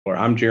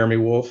Controller. I'm Jeremy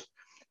Wolfe.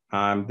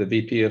 I'm the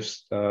VP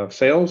of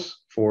Sales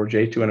for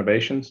J2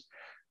 Innovations.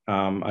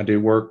 I do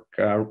work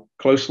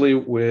closely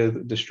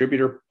with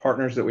distributor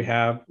partners that we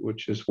have,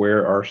 which is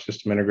where our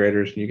system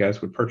integrators and you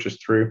guys would purchase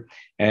through.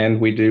 And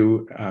we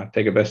do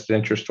take a vested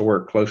interest to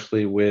work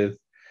closely with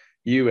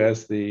you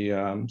as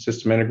the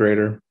system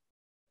integrator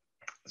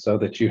so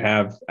that you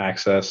have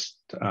access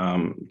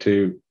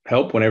to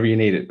help whenever you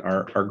need it.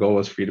 Our goal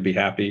is for you to be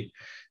happy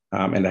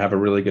and to have a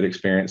really good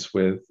experience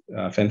with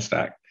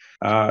FinStack.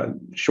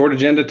 Short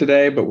agenda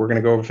today, but we're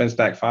going to go over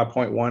FinStack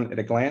 5.1 at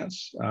a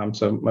glance.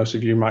 So most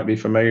of you might be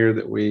familiar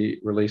that we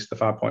released the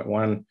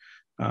 5.1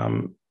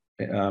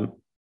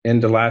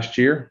 into last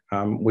year,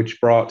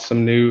 which brought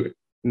some new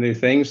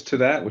things to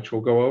that, which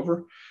we'll go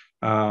over.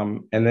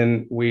 And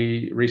then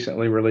we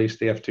recently released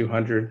the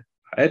F200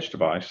 Edge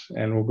device,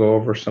 and we'll go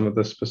over some of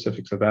the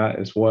specifics of that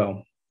as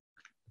well.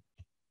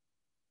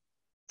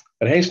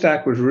 But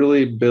Haystack was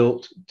really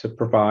built to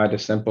provide a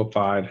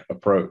simplified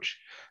approach.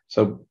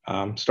 So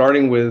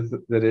starting with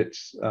that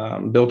it's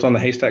built on the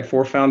Haystack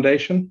 4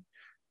 foundation,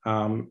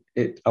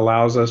 it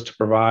allows us to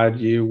provide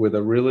you with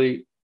a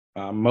really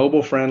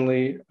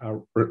mobile-friendly,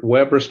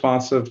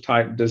 web-responsive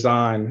type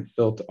design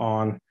built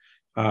on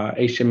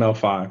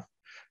HTML5.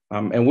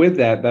 And with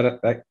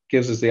that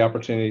gives us the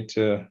opportunity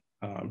to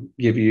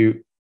give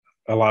you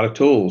a lot of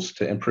tools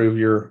to improve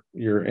your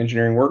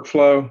engineering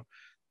workflow,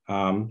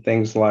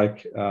 things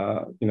like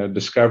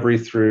discovery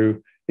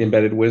through the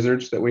embedded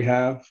wizards that we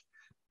have,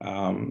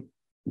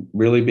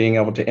 really being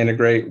able to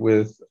integrate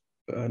with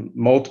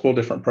multiple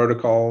different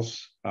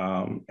protocols,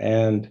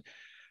 and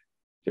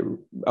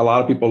a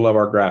lot of people love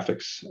our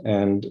graphics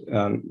and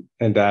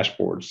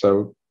dashboards.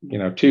 So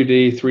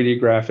 2D, 3D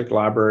graphic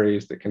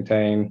libraries that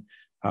contain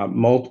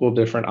multiple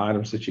different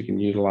items that you can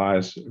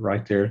utilize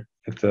right there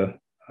at the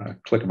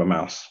click of a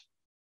mouse.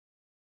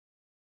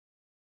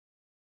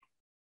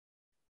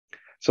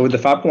 So with the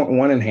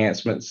 5.1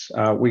 enhancements,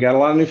 we got a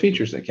lot of new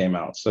features that came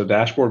out. So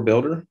Dashboard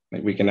Builder,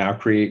 we can now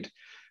create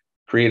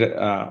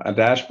a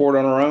dashboard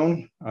on our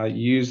own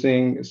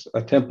using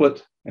a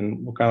template,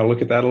 and we'll kind of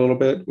look at that a little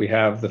bit. We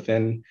have the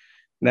Fin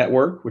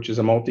Network, which is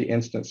a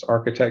multi-instance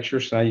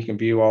architecture. So now you can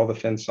view all the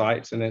Fin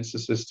sites and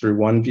instances through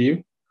one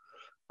view.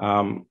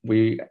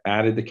 We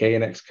added the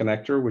KNX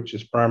Connector, which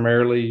is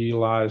primarily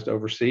utilized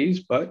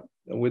overseas, but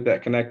with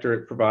that connector,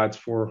 it provides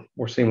for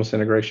more seamless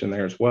integration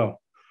there as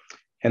well.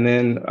 And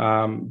then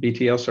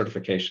BTL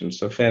certification.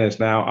 So Fin is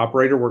now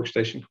operator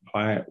workstation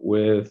compliant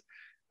with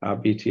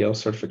BTL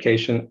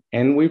certification.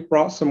 And we've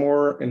brought some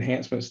more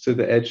enhancements to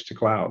the edge to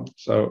cloud.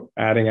 So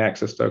adding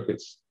access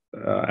tokens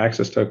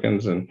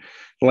and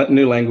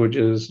new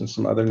languages and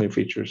some other new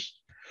features.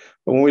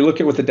 But when we look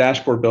at what the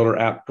Dashboard Builder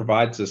app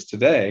provides us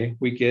today,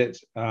 we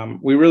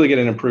really get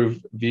an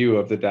improved view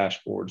of the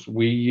dashboards.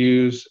 We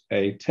use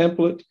a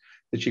template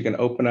that you can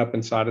open up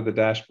inside of the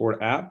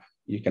Dashboard app.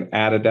 You can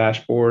add a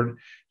dashboard.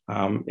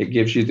 It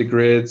gives you the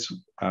grids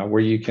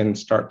where you can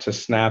start to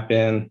snap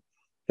in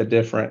the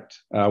different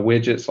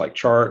widgets like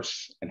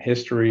charts and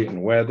history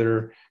and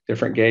weather,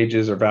 different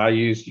gauges or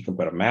values. You can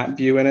put a map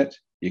view in it.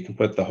 You can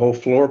put the whole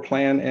floor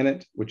plan in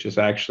it, which is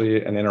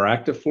actually an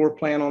interactive floor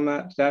plan on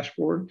that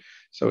dashboard.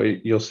 So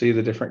you'll see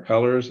the different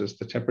colors as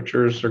the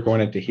temperatures are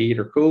going into heat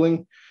or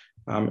cooling.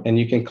 And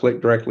you can click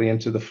directly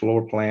into the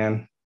floor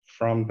plan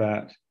from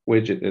that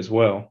widget as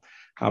well.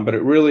 But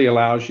it really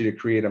allows you to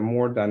create a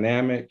more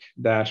dynamic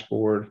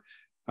dashboard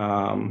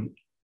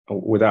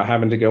without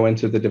having to go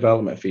into the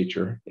development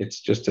feature. It's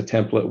just a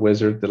template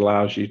wizard that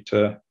allows you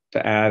to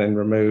add and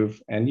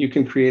remove, and you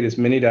can create as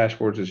many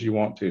dashboards as you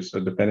want to. So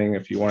depending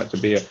if you want it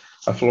to be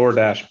a floor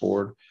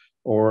dashboard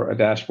or a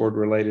dashboard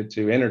related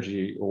to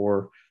energy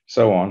or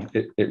so on,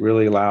 it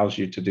really allows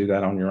you to do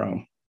that on your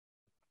own.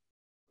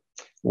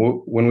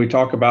 When we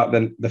talk about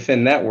the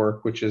Fin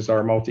Network, which is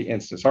our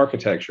multi-instance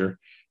architecture,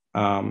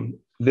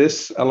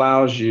 this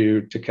allows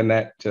you to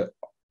connect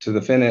to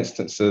the Fin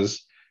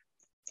instances,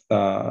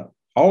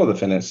 all of the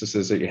Fin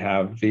instances that you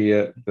have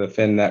via the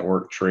Fin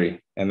Network tree,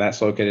 and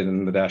that's located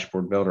in the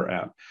Dashboard Builder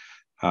app.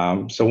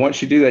 So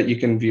once you do that, you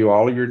can view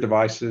all of your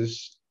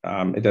devices.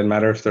 It doesn't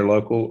matter if they're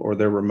local or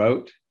they're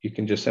remote. You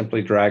can just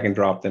simply drag and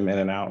drop them in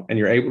and out, and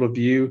you're able to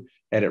view,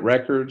 edit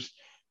records,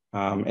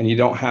 and you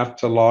don't have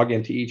to log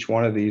into each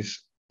one of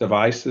these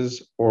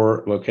devices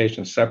or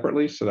locations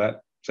separately, so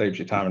that saves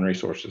you time and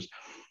resources.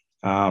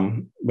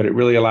 But it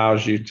really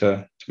allows you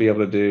to be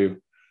able to do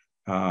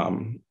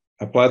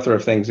a plethora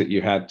of things that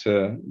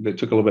that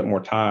took a little bit more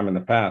time in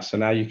the past. So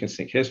now you can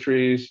sync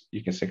histories,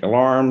 you can sync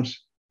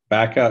alarms,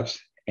 backups,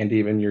 and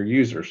even your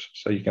users.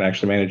 So you can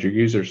actually manage your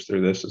users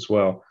through this as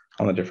well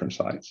on the different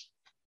sites.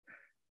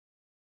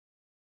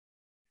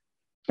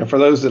 And for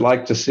those that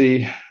like to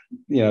see,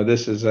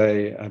 this is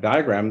a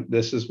diagram,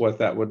 this is what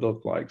that would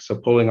look like. So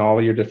pulling all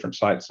of your different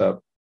sites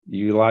up,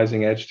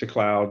 utilizing edge to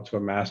cloud to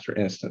a master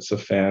instance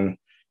of Fin,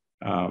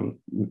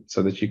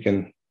 so that you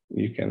can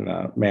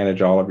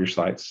manage all of your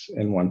sites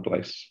in one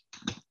place.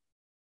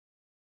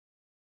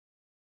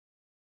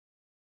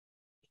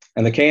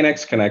 And the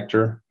KNX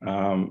connector,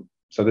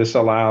 so this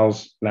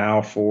allows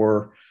now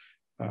for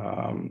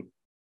kind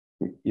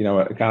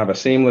of a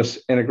seamless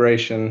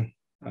integration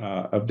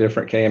of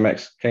different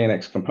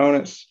KNX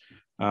components.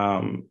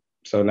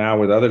 So now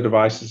with other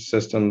devices,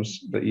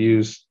 systems that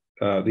use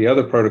the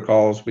other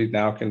protocols, we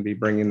now can be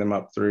bringing them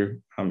up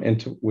through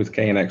with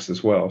KNX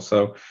as well.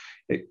 So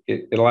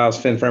it allows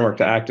Fin Framework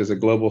to act as a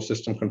global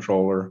system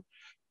controller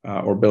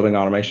or building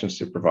automation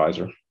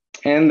supervisor,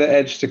 and the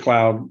edge to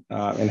cloud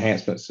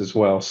enhancements as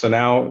well. So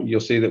now you'll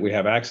see that we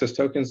have access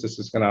tokens. This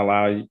is going to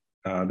allow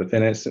the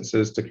Fin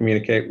instances to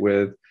communicate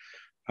with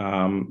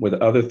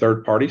other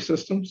third-party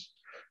systems.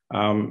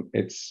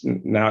 It's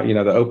now,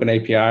 the open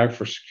API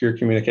for secure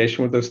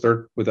communication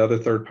with other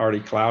third-party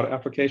cloud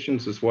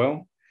applications as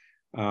well.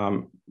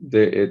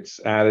 It's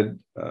added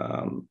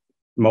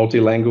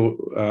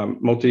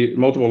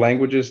multiple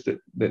languages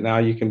that now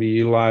you can be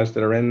utilized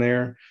that are in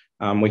there.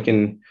 We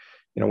can,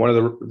 one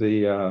of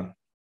the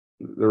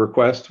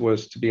request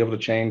was to be able to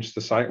change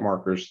the site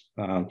markers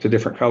to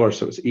different colors,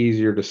 so it's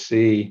easier to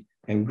see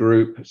and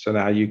group. So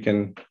now you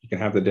can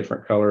have the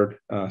different colored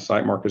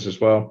site markers as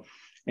well.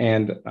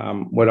 And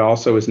what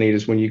also is neat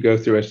is when you go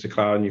through Edge to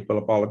Cloud and you pull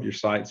up all of your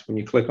sites, when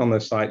you click on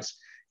those sites,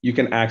 you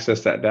can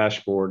access that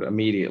dashboard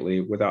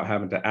immediately without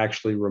having to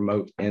actually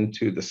remote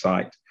into the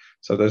site.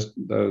 So those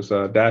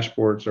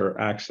dashboards are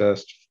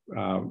accessed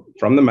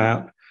from the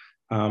map.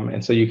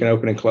 And so you can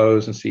open and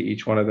close and see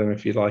each one of them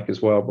if you'd like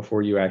as well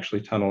before you actually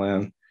tunnel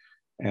in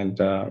and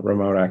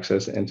remote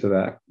access into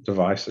that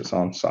device that's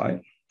on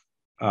site.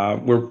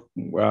 We're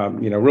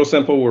real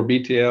simple. We're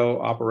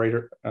BTL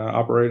operator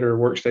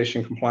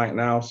workstation compliant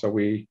now, so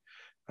we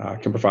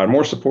can provide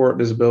more support,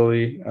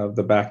 visibility of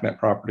the BACnet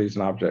properties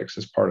and objects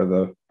as part of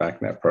the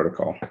BACnet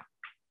protocol.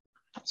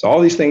 So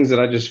all these things that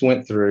I just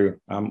went through,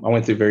 I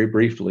went through very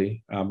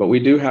briefly, but we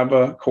do have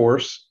a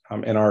course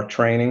in our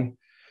training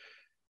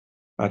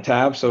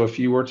tab. So if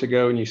you were to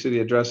go and you see the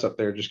address up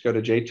there, just go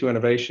to J2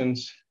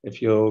 Innovations.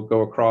 If you'll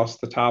go across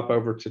the top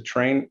over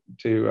to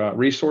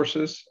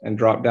resources and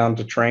drop down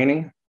to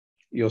training,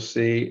 you'll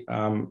see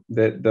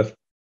that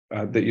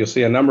you'll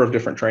see a number of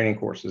different training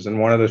courses.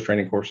 And one of those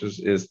training courses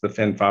is the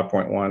Fin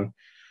 5.1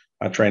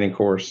 training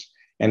course.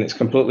 And it's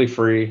completely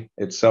free.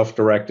 It's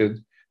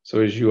self-directed. So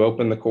as you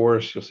open the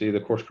course, you'll see the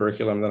course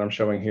curriculum that I'm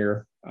showing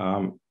here.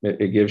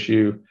 It gives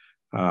you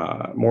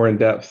more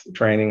in-depth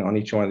training on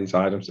each one of these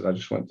items that I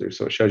just went through.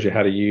 So it shows you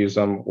how to use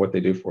them, what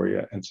they do for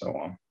you, and so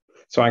on.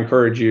 So I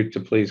encourage you to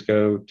please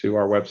go to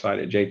our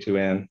website at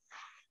J2N.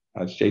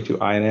 It's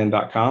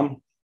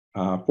j2inn.com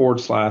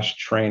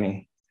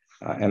 /training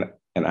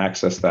and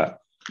access that.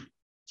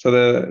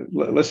 So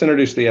let's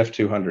introduce the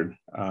F200.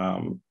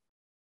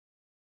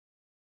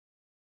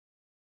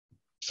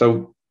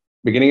 So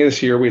beginning of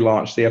this year, we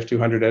launched the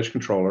F200 Edge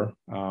Controller.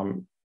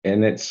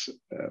 And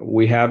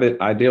we have it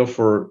ideal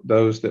for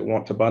those that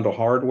want to bundle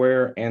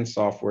hardware and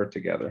software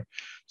together.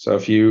 So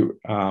if you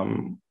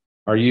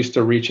are used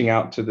to reaching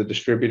out to the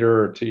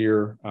distributor or to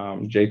your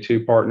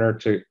J2 partner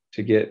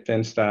to get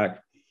FinStack,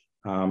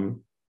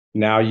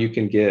 now you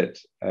can get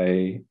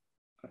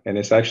and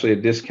it's actually a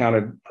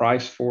discounted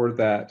price for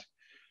that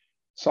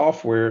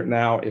software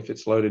now if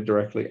it's loaded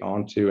directly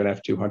onto an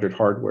F200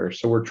 hardware.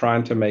 So we're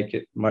trying to make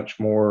it much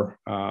more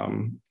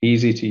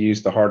easy to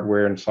use the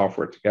hardware and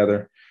software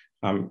together.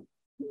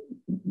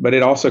 But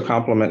it also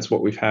complements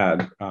what we've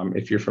had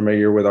if you're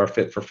familiar with our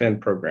Fit for Fin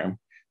program.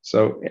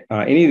 So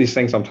any of these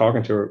things I'm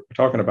talking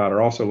about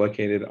are also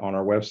located on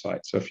our website.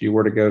 So if you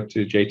were to go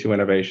to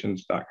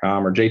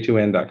j2innovations.com or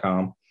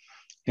j2n.com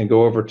and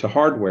go over to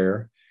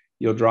hardware,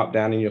 you'll drop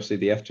down and you'll see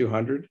the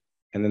F200.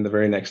 And then the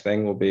very next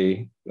thing will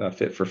be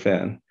Fit for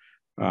Fin.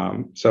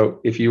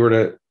 So if you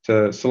were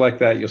to select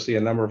that, you'll see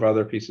a number of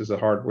other pieces of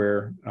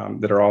hardware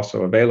that are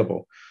also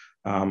available.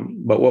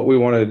 But what we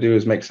wanted to do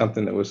is make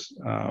something that was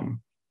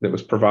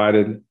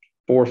provided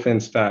for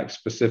FinStack,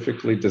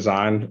 specifically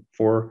designed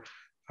for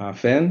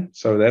Fin.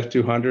 So the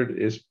F200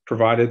 is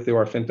provided through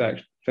our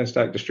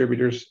FinStack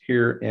distributors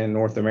here in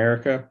North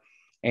America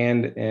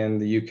and in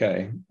the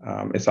UK.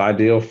 It's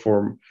ideal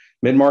for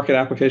mid-market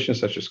applications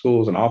such as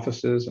schools and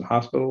offices and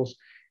hospitals,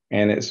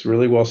 and it's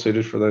really well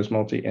suited for those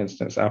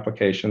multi-instance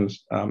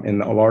applications in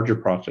the larger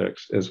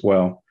projects as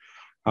well.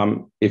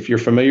 If you're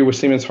familiar with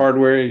Siemens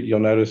hardware, you'll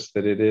notice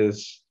that it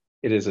is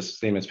a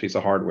Siemens piece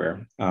of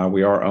hardware.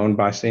 We are owned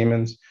by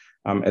Siemens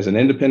as an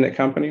independent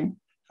company,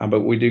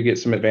 but we do get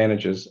some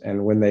advantages.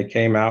 And when they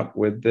came out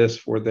with this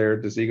for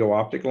their Desigo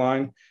optic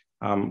line,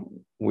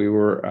 we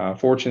were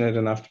fortunate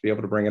enough to be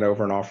able to bring it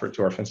over and offer it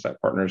to our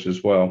FinStack partners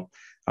as well.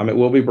 It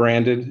will be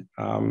branded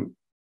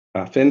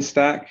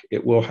FinStack.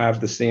 It will have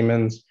the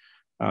Siemens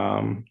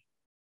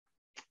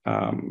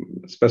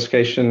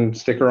specification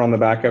sticker on the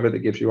back of it that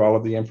gives you all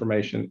of the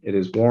information. It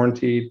is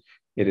warranted,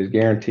 it is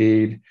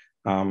guaranteed,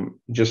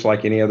 just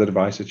like any other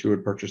device that you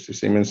would purchase through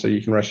Siemens. So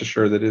you can rest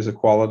assured that it is a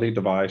quality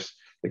device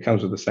that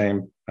comes with the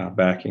same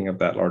backing of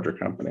that larger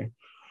company.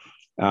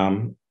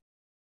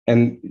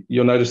 And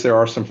you'll notice there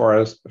are some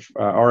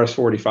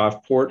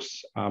RS-485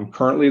 ports.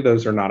 Currently,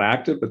 those are not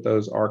active, but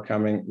those are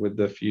coming with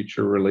the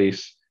future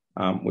release.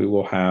 We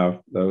will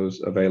have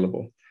those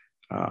available.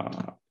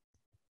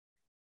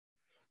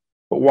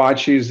 But why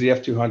choose the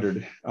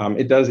F200?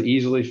 It does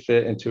easily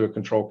fit into a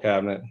control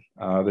cabinet.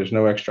 There's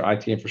no extra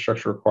IT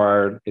infrastructure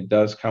required. It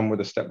does come with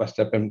a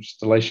step-by-step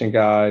installation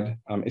guide.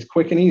 It's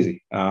quick and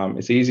easy.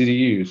 It's easy to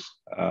use.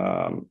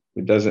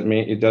 It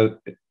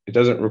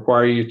doesn't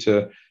require you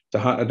to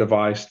hunt a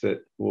device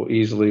that will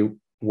easily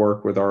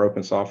work with our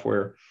open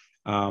software.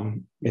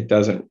 It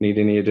doesn't need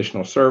any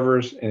additional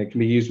servers, and it can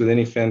be used with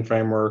any Fin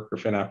framework or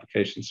Fin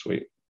application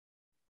suite.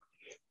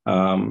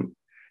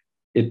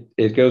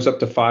 It goes up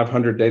to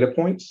 500 data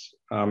points,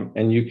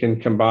 and you can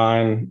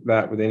combine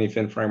that with any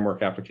Fin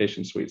framework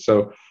application suite.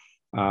 So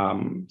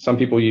some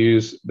people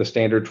use the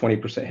standard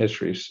 20%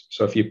 histories.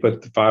 So if you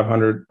put the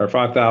 500 or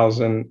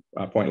 5,000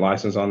 point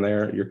license on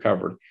there, you're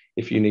covered.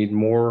 If you need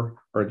more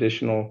or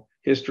additional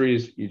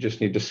histories, you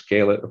just need to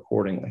scale it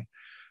accordingly.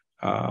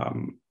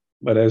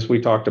 But as we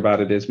talked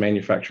about, it is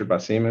manufactured by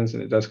Siemens,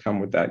 and it does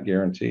come with that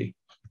guarantee.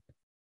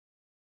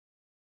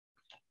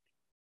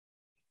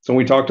 So when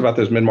we talked about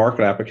those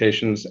mid-market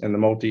applications and the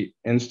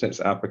multi-instance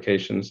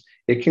applications,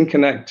 it can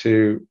connect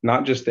to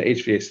not just the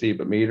HVAC,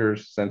 but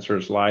meters,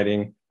 sensors,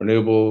 lighting,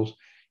 renewables,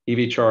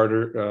 EV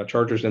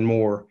chargers, and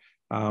more.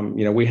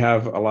 We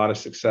have a lot of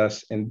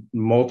success in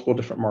multiple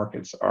different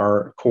markets.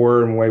 Our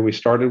core and way we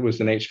started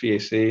was in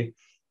HVAC,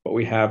 but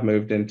we have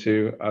moved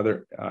into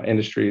other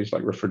industries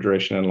like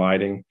refrigeration and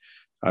lighting,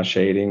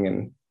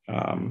 shading,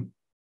 and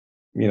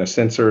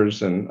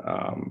sensors, and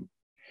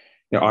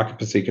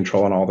occupancy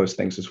control, and all those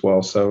things as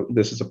well. So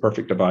this is a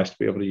perfect device to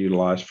be able to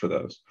utilize for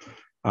those.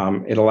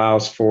 It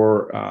allows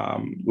for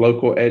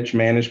local edge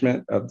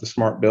management of the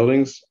smart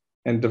buildings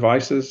and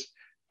devices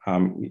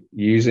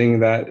using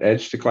that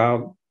edge to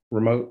cloud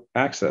remote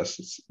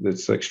access.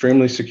 It's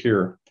extremely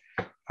secure,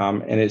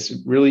 and it's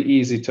really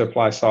easy to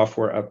apply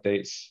software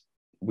updates.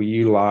 We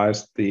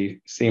utilize the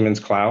Siemens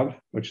Cloud,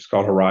 which is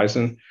called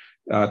Horizon,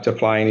 to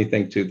apply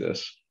anything to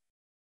this.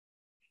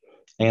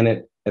 And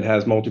it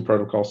has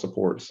multi-protocol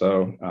support.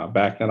 So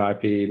BACnet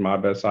IP,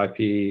 Modbus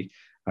IP,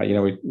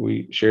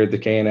 we shared the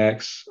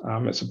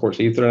KNX. It supports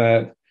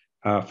Ethernet,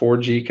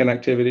 4G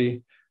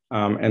connectivity,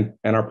 and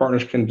our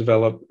partners can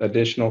develop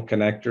additional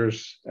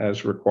connectors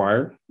as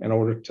required in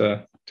order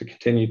to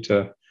continue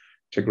to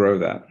grow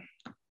that.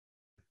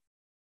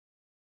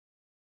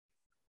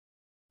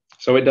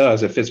 So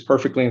it fits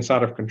perfectly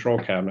inside of a control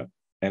cabinet.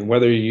 And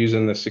whether you're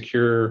using the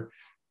secure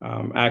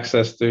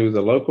access through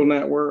the local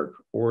network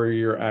or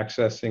you're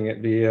accessing it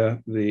via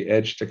the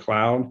edge to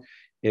cloud,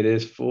 it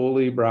is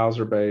fully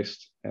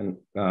browser-based and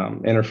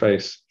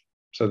interface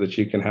so that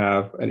you can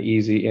have an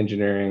easy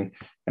engineering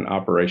and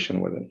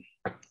operation with it.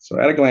 So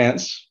at a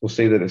glance, we'll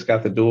see that it's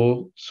got the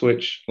dual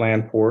switch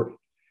LAN port.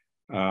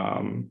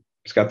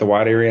 It's got the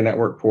wide area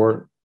network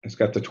port. It's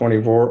got the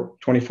 24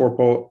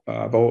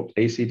 volt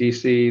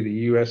AC/DC,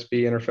 the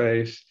USB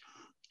interface,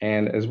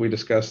 and as we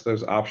discussed,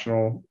 those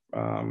optional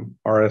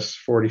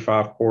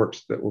RS-45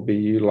 ports that will be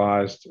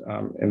utilized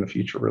in the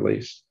future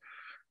release.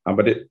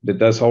 But it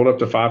does hold up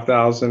to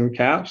 5,000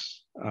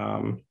 caps.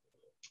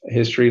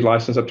 History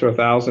license up to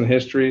 1,000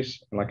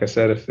 histories. And like I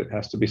said, if it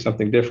has to be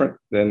something different,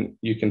 then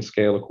you can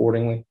scale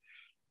accordingly.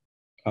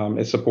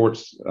 It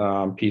supports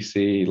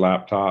PC,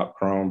 laptop,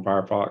 Chrome,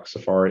 Firefox,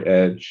 Safari,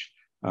 Edge,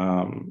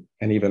 and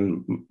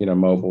even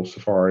mobile,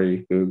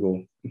 Safari,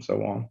 Google, and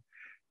so on.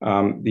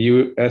 The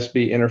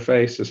USB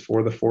interface is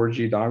for the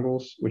 4G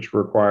dongles, which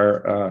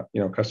require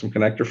custom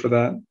connector for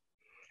that.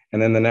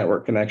 And then the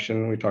network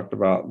connection, we talked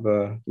about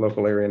the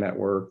local area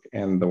network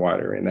and the wide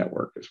area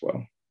network as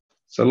well.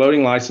 So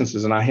loading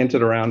licenses, and I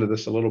hinted around to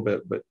this a little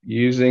bit, but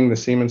using the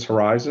Siemens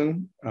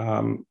Horizon,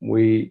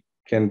 we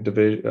can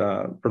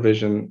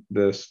provision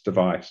this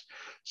device.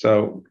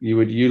 So you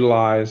would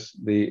utilize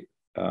the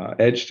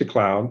edge to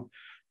cloud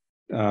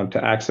to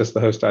access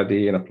the host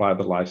ID and apply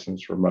the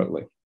license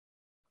remotely.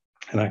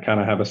 And I kind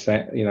of have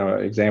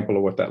a example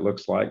of what that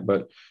looks like,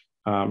 but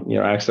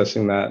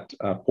accessing that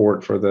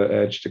port for the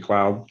edge to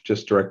cloud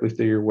just directly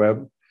through your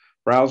web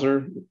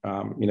browser,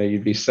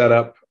 you'd be set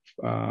up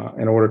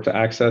in order to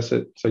access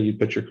it. So you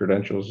put your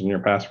credentials and your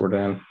password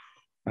in.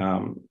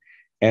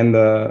 And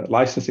the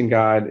licensing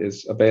guide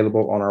is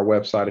available on our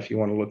website if you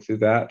want to look through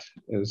that,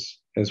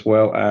 as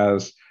well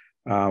as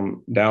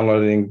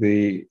downloading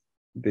the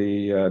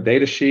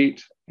data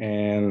sheet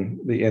and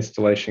the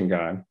installation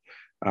guide.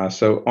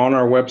 So on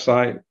our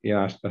website,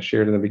 I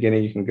shared in the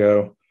beginning, you can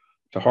go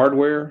to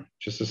hardware,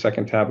 just the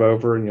second tab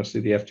over, and you'll see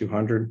the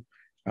F200.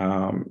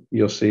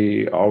 You'll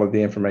see all of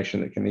the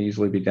information that can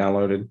easily be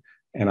downloaded.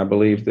 And I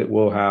believe that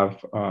we'll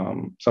have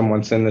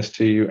someone send this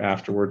to you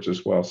afterwards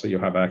as well. So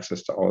you'll have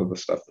access to all of the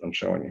stuff that I'm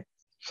showing you.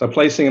 So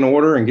placing an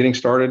order and getting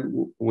started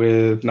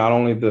with not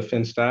only the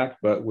Fin stack,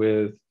 but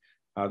with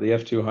the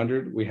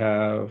F200, we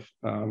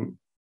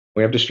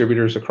have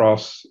distributors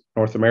across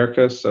North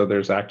America. So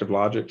there's Active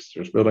Logics,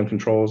 there's Building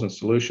Controls and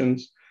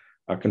Solutions,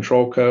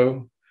 Control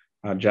Co.,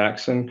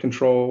 Jackson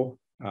Control,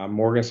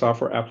 Morgan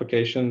Software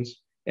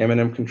Applications,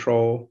 M&M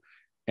Control,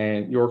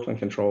 and Yorkland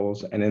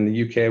Controls. And in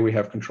the UK, we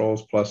have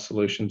Controls Plus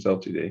Solutions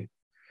Ltd.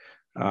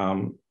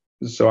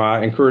 So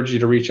I encourage you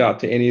to reach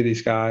out to any of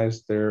these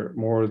guys. They're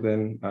more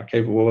than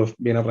capable of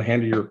being able to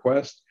handle your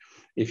request.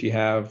 If you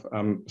have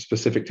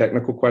specific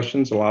technical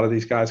questions, a lot of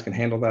these guys can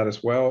handle that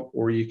as well,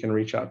 or you can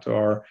reach out to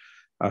our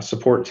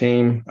support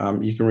team.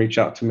 You can reach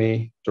out to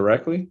me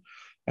directly,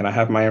 and I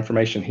have my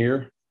information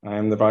here. I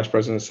am the Vice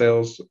President of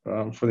Sales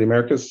for the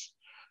Americas.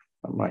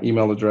 My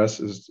email address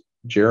is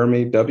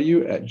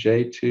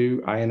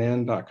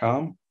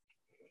jeremyw@j2inn.com.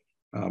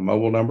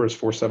 Mobile number is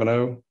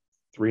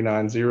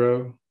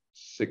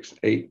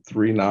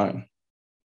 470-390-6839.